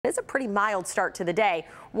pretty mild start to the day,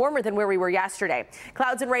 warmer than where we were yesterday.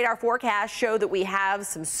 Clouds and radar forecasts show that we have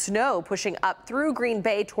some snow pushing up through Green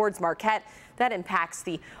Bay towards Marquette. That impacts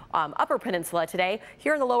the upper peninsula today.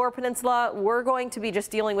 Here in the lower peninsula, we're going to be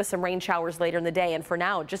just dealing with some rain showers later in the day. And for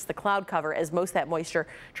now, just the cloud cover as most of that moisture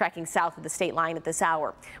tracking south of the state line at this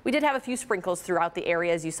hour. We did have a few sprinkles throughout the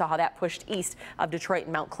area as you saw how that pushed east of Detroit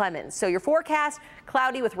and Mount Clemens. So your forecast,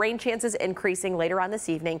 cloudy with rain chances increasing later on this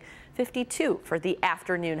evening, 52 for the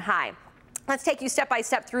afternoon high. Let's take you step by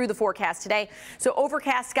step through the forecast today. So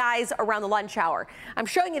overcast skies around the lunch hour. I'm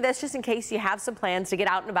showing you this just in case you have some plans to get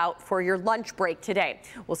out and about for your lunch break today.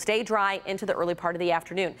 We'll stay dry into the early part of the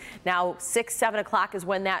afternoon. Now 6, 7 o'clock is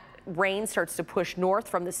when that rain starts to push north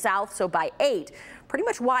from the south. So by 8, pretty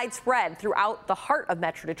much widespread throughout the heart of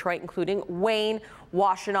Metro Detroit, including Wayne,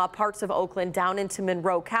 Washtenaw, parts of Oakland, down into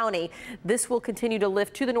Monroe County. This will continue to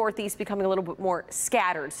lift to the northeast, becoming a little bit more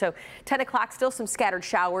scattered. So 10 o'clock, still some scattered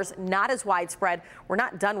showers, not as widespread. We're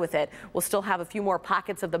not done with it. We'll still have a few more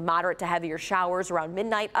pockets of the moderate to heavier showers around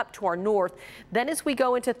midnight up to our north. Then as we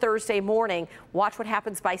go into Thursday morning, watch what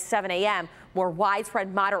happens by 7 a.m. More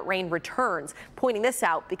widespread moderate rain returns. Pointing this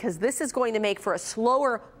out because this is going to make for a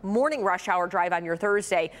slower morning rush hour drive on your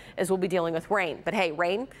Thursday as we'll be dealing with rain. But hey,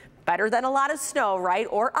 rain, better than a lot of snow, right?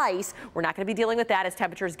 Or ice. We're not going to be dealing with that as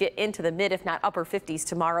temperatures get into the mid, if not upper 50s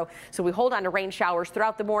tomorrow. So we hold on to rain showers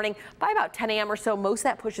throughout the morning. By about 10 a.m. or so, most of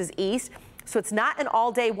that pushes east. So it's not an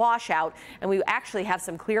all-day washout, and we actually have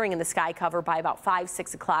some clearing in the sky cover by about 5,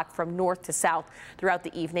 6 o'clock from north to south throughout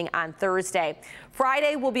the evening on Thursday.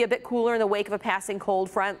 Friday will be a bit cooler in the wake of a passing cold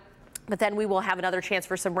front, but then we will have another chance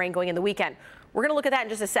for some rain going in the weekend. We're going to look at that in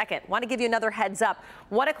just a second. Want to give you another heads up.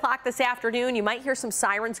 1 o'clock this afternoon, you might hear some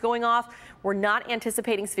sirens going off. We're not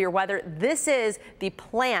anticipating severe weather. This is the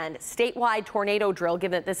planned statewide tornado drill,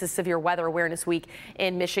 given that this is Severe Weather Awareness Week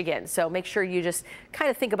in Michigan. So make sure you just kind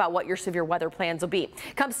of think about what your severe weather plans will be.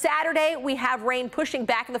 Come Saturday, we have rain pushing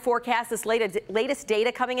back in the forecast. This latest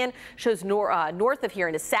data coming in shows north of here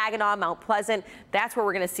into Saginaw, Mount Pleasant. That's where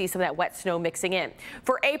we're going to see some of that wet snow mixing in.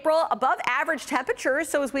 For April, above average temperatures.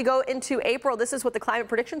 So as we go into April, this is what the Climate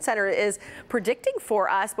Prediction Center is predicting for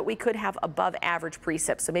us, but we could have above average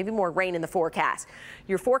precip, so maybe more rain in the forecast.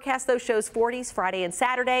 Your forecast, though, shows 40s Friday and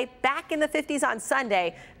Saturday, back in the 50s on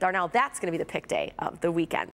Sunday. Darnell, that's going to be the pick day of the weekend.